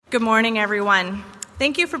Good morning, everyone.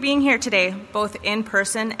 Thank you for being here today, both in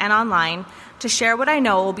person and online, to share what I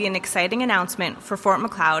know will be an exciting announcement for Fort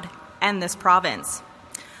Macleod and this province.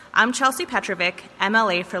 I'm Chelsea Petrovic,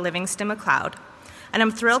 MLA for Livingston Macleod, and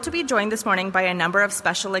I'm thrilled to be joined this morning by a number of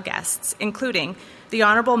special guests, including the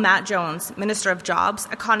Honourable Matt Jones, Minister of Jobs,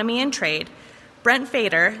 Economy and Trade, Brent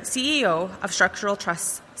Fader, CEO of Structural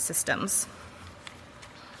Trust Systems.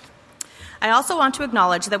 I also want to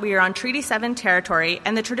acknowledge that we are on Treaty 7 territory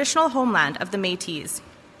and the traditional homeland of the Métis.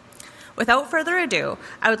 Without further ado,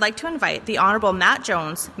 I would like to invite the Honourable Matt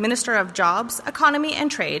Jones, Minister of Jobs, Economy and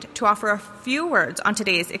Trade, to offer a few words on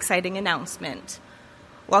today's exciting announcement.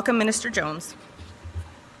 Welcome, Minister Jones.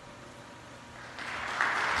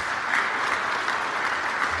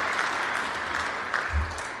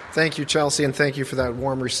 Thank you, Chelsea, and thank you for that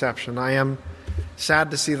warm reception. I am sad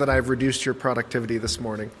to see that I've reduced your productivity this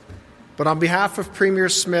morning. But on behalf of Premier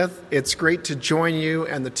Smith, it's great to join you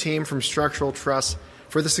and the team from Structural Trust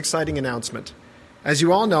for this exciting announcement. As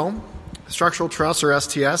you all know, Structural Trust, or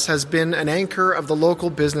STS, has been an anchor of the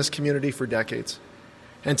local business community for decades.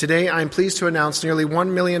 And today I'm pleased to announce nearly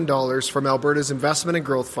 $1 million from Alberta's Investment and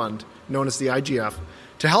Growth Fund, known as the IGF,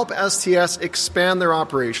 to help STS expand their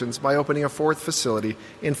operations by opening a fourth facility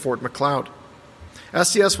in Fort Macleod.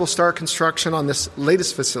 STS will start construction on this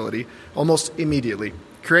latest facility almost immediately,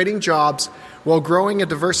 creating jobs while growing and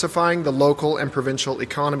diversifying the local and provincial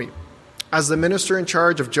economy. As the Minister in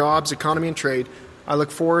charge of Jobs, Economy and Trade, I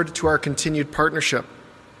look forward to our continued partnership.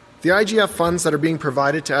 The IGF funds that are being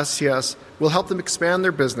provided to STS will help them expand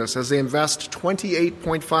their business as they invest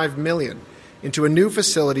 $28.5 million into a new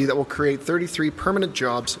facility that will create 33 permanent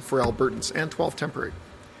jobs for Albertans and 12 temporary.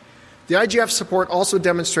 The IGF support also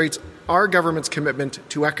demonstrates our government's commitment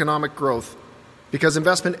to economic growth, because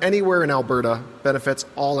investment anywhere in Alberta benefits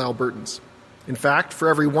all Albertans. In fact, for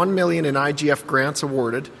every $1 million in IGF grants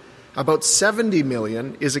awarded, about $70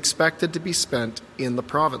 million is expected to be spent in the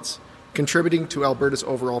province, contributing to Alberta's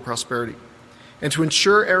overall prosperity. And to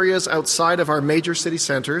ensure areas outside of our major city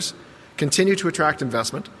centres continue to attract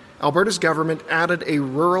investment, Alberta's government added a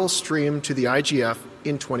rural stream to the IGF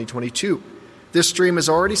in 2022. This stream has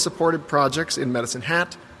already supported projects in Medicine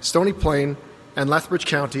Hat, Stony Plain, and Lethbridge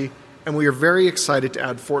County, and we are very excited to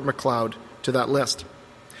add Fort Macleod to that list.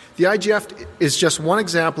 The IGF is just one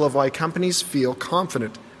example of why companies feel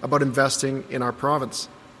confident about investing in our province.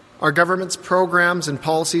 Our government's programs and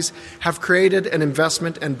policies have created an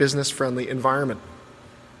investment and business-friendly environment.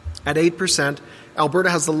 At 8%, Alberta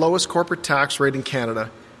has the lowest corporate tax rate in Canada,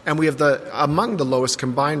 and we have among the lowest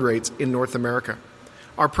combined rates in North America.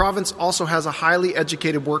 Our province also has a highly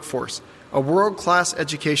educated workforce, a world-class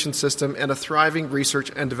education system, and a thriving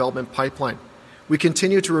research and development pipeline. We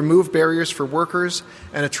continue to remove barriers for workers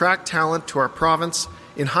and attract talent to our province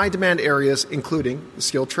in high-demand areas, including the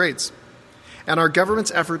skilled trades. And our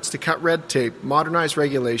government's efforts to cut red tape, modernize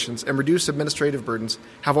regulations, and reduce administrative burdens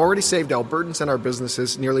have already saved Albertans and our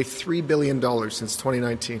businesses nearly $3 billion since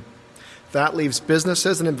 2019. That leaves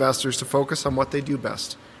businesses and investors to focus on what they do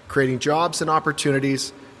best, creating jobs and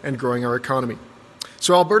opportunities and growing our economy.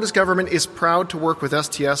 So Alberta's government is proud to work with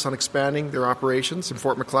STS on expanding their operations in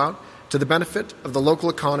Fort Macleod to the benefit of the local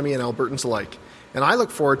economy and Albertans alike. And I look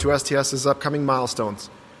forward to STS's upcoming milestones,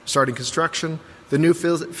 starting construction, the new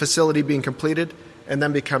facility being completed, and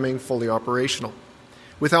then becoming fully operational.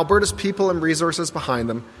 With Alberta's people and resources behind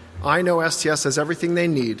them, I know STS has everything they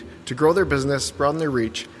need to grow their business, broaden their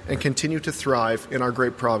reach, and continue to thrive in our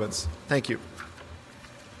great province. Thank you.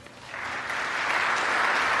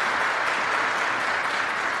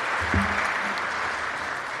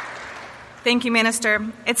 Thank you,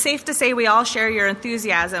 Minister. It's safe to say we all share your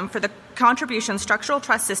enthusiasm for the contribution Structural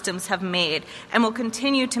Trust Systems have made and will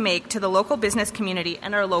continue to make to the local business community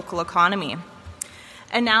and our local economy.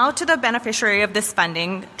 And now to the beneficiary of this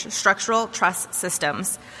funding, Structural Trust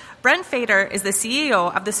Systems. Brent Fader is the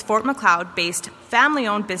CEO of this Fort Macleod-based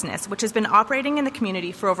family-owned business, which has been operating in the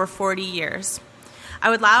community for over 40 years. I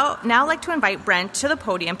would now like to invite Brent to the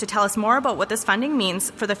podium to tell us more about what this funding means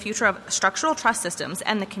for the future of Structural Trust Systems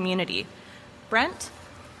and the community. Brent?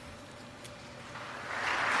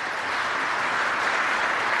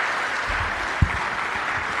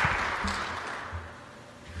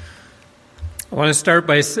 I want to start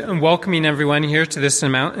by welcoming everyone here to this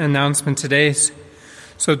announcement today.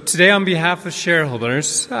 So today, on behalf of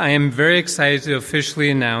shareholders, I am very excited to officially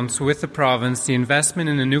announce with the province the investment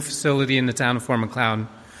in a new facility in the town of Fort Macleod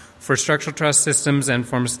for Structural Trust Systems and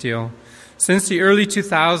Form Steel. Since the early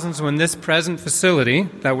 2000s, when this present facility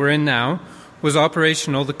that we're in now was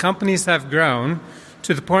operational, the companies have grown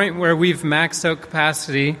to the point where we've maxed out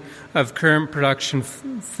capacity of current production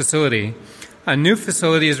facility. a new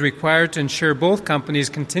facility is required to ensure both companies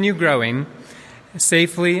continue growing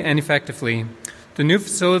safely and effectively. The new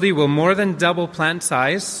facility will more than double plant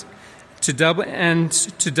size to double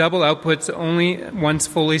outputs only once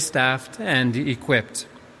fully staffed and equipped.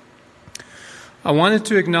 I wanted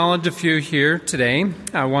to acknowledge a few here today.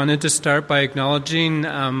 I wanted to start by acknowledging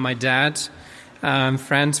my dad,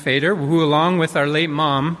 Franz Fader, who along with our late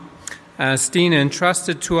mom, Stina,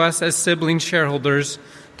 entrusted to us as sibling shareholders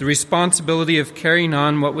the responsibility of carrying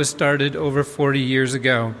on what was started over 40 years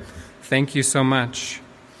ago. Thank you so much.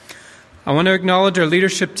 I want to acknowledge our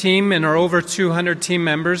leadership team and our over 200 team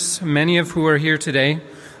members, many of who are here today,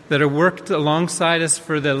 that have worked alongside us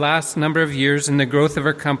for the last number of years in the growth of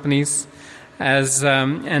our companies,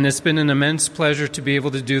 and it's been an immense pleasure to be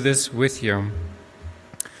able to do this with you.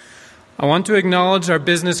 I want to acknowledge our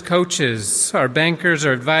business coaches, our bankers,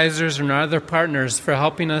 our advisors, and our other partners for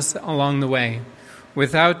helping us along the way.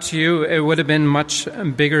 Without you, it would have been a much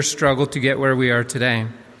bigger struggle to get where we are today.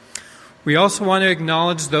 We also want to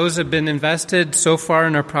acknowledge those who have been invested so far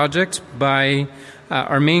in our project by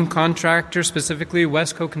our main contractor, specifically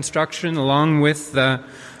Westco Construction, along with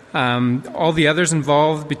all the others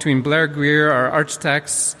involved between Blair Greer, our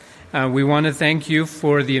architects. We want to thank you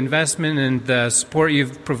for the investment and the support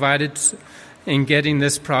you've provided in getting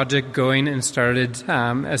this project going and started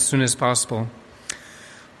as soon as possible.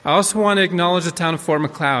 I also want to acknowledge the town of Fort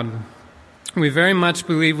Macleod. We very much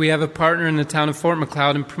believe we have a partner in the town of Fort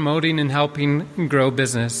Macleod in promoting and helping grow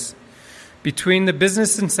business. Between the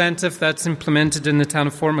business incentive that's implemented in the town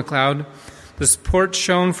of Fort Macleod, the support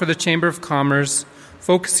shown for the Chamber of Commerce,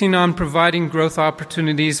 focusing on providing growth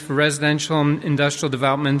opportunities for residential and industrial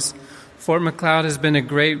developments, Fort Macleod has been a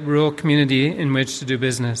great rural community in which to do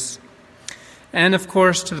business. And, of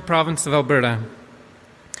course, to the province of Alberta.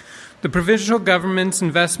 The provincial government's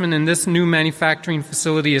investment in this new manufacturing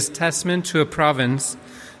facility is testament to a province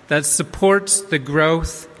that supports the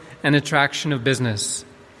growth and attraction of business.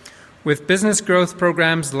 With business growth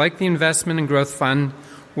programs like the Investment and Growth Fund,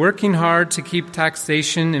 working hard to keep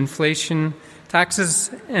taxes and inflation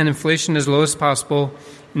as low as possible,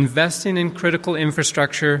 investing in critical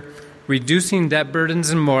infrastructure, reducing debt burdens,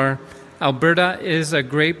 and more, Alberta is a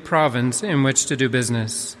great province in which to do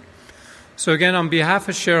business. So again, on behalf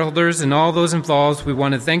of shareholders and all those involved, we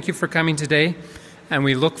want to thank you for coming today, and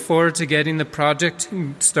we look forward to getting the project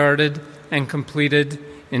started and completed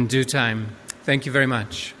in due time. Thank you very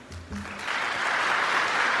much.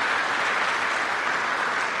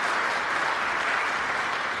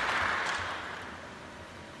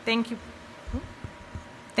 Thank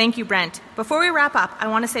you, Brent. Before we wrap up, I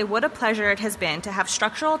want to say what a pleasure it has been to have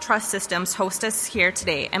Structural Trust Systems host us here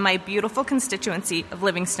today in my beautiful constituency of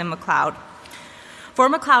Livingston-Macleod. Fort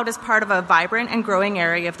Macleod is part of a vibrant and growing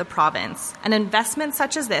area of the province, and investments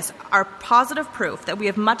such as this are positive proof that we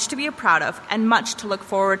have much to be proud of and much to look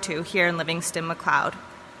forward to here in Livingston-Macleod.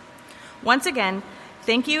 Once again,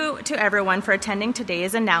 thank you to everyone for attending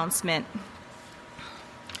today's announcement.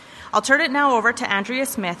 I'll turn it now over to Andrea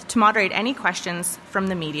Smith to moderate any questions from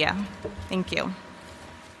the media. Thank you.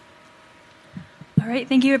 All right,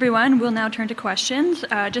 thank you, everyone. We'll now turn to questions.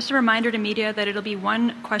 Just a reminder to media that it'll be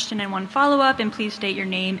one question and one follow-up, and please state your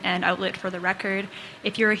name and outlet for the record.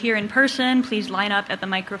 If you're here in person, please line up at the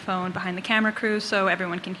microphone behind the camera crew so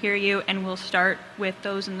everyone can hear you, and we'll start with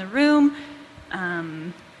those in the room.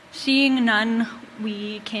 Seeing none,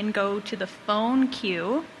 we can go to the phone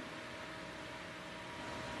queue.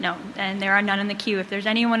 No, and there are none in the queue. If there's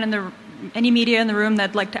anyone any media in the room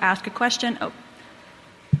that'd like to ask a question,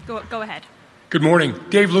 go ahead. Good morning.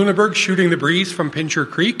 Dave Luneberg, Shooting the Breeze from Pincher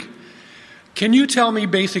Creek. Can you tell me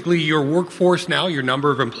basically your workforce now, your number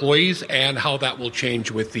of employees, and how that will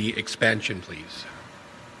change with the expansion, please?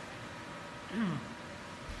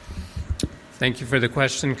 Thank you for the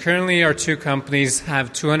question. Currently, our two companies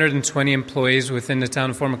have 220 employees within the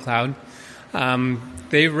town of Fort Macleod.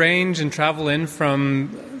 They range and travel in from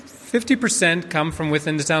 50% come from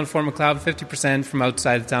within the town of Fort Macleod, 50% from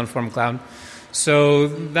outside the town of Fort Macleod. So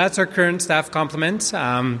that's our current staff complement.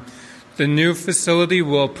 The new facility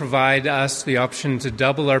will provide us the option to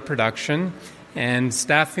double our production, and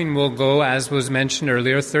staffing will go, as was mentioned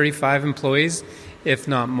earlier, 35 employees, if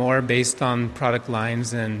not more, based on product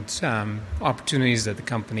lines and opportunities that the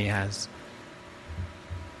company has.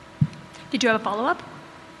 Did you have a follow-up?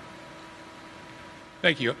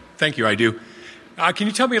 Thank you, I do. Can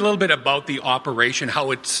you tell me a little bit about the operation,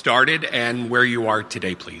 how it started, and where you are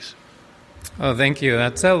today, please? Oh, thank you.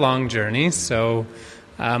 That's a long journey. So,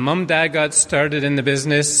 Mom and Dad got started in the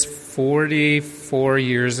business 44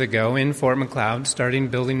 years ago in Fort Macleod, starting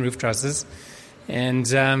building roof trusses.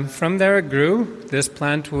 And from there it grew. This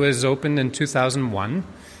plant was opened in 2001.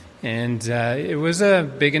 And it was a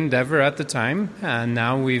big endeavor at the time.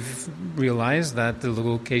 Now we've realized that the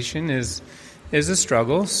location is a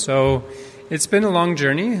struggle. So it's been a long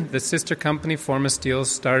journey. The sister company, Forma Steel,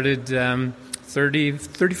 started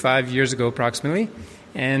 35 years ago approximately.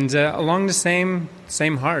 And along the same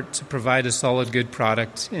heart, to provide a solid, good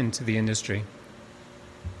product into the industry.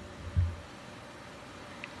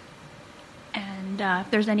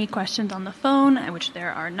 If there's any questions on the phone, which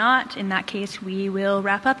there are not, in that case, we will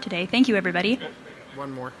wrap up today. Thank you, everybody.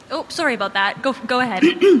 One more. Oh, sorry about that. Go ahead.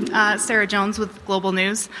 Sarah Jones with Global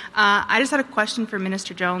News. I just had a question for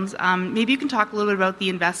Minister Jones. Maybe you can talk a little bit about the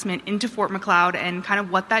investment into Fort Macleod and kind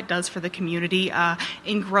of what that does for the community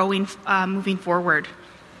in growing moving forward.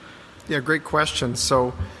 Yeah, great question.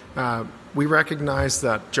 So we recognize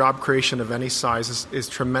that job creation of any size is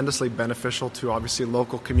tremendously beneficial to obviously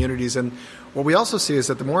local communities. And what we also see is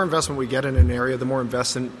that the more investment we get in an area, the more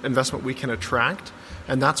investment we can attract.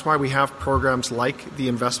 And that's why we have programs like the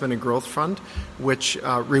Investment and Growth Fund, which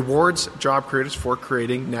rewards job creators for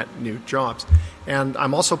creating net new jobs. And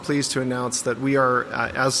I'm also pleased to announce that we are,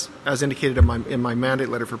 as indicated in my mandate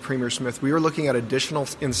letter for Premier Smith, we are looking at additional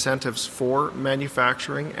incentives for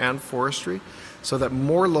manufacturing and forestry so that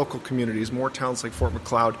more local communities, more towns like Fort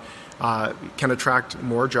Macleod can attract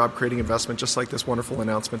more job-creating investment, just like this wonderful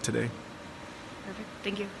announcement today. Perfect.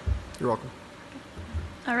 Thank you. You're welcome.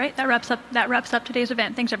 All right, that wraps up today's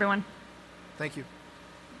event. Thanks, everyone. Thank you.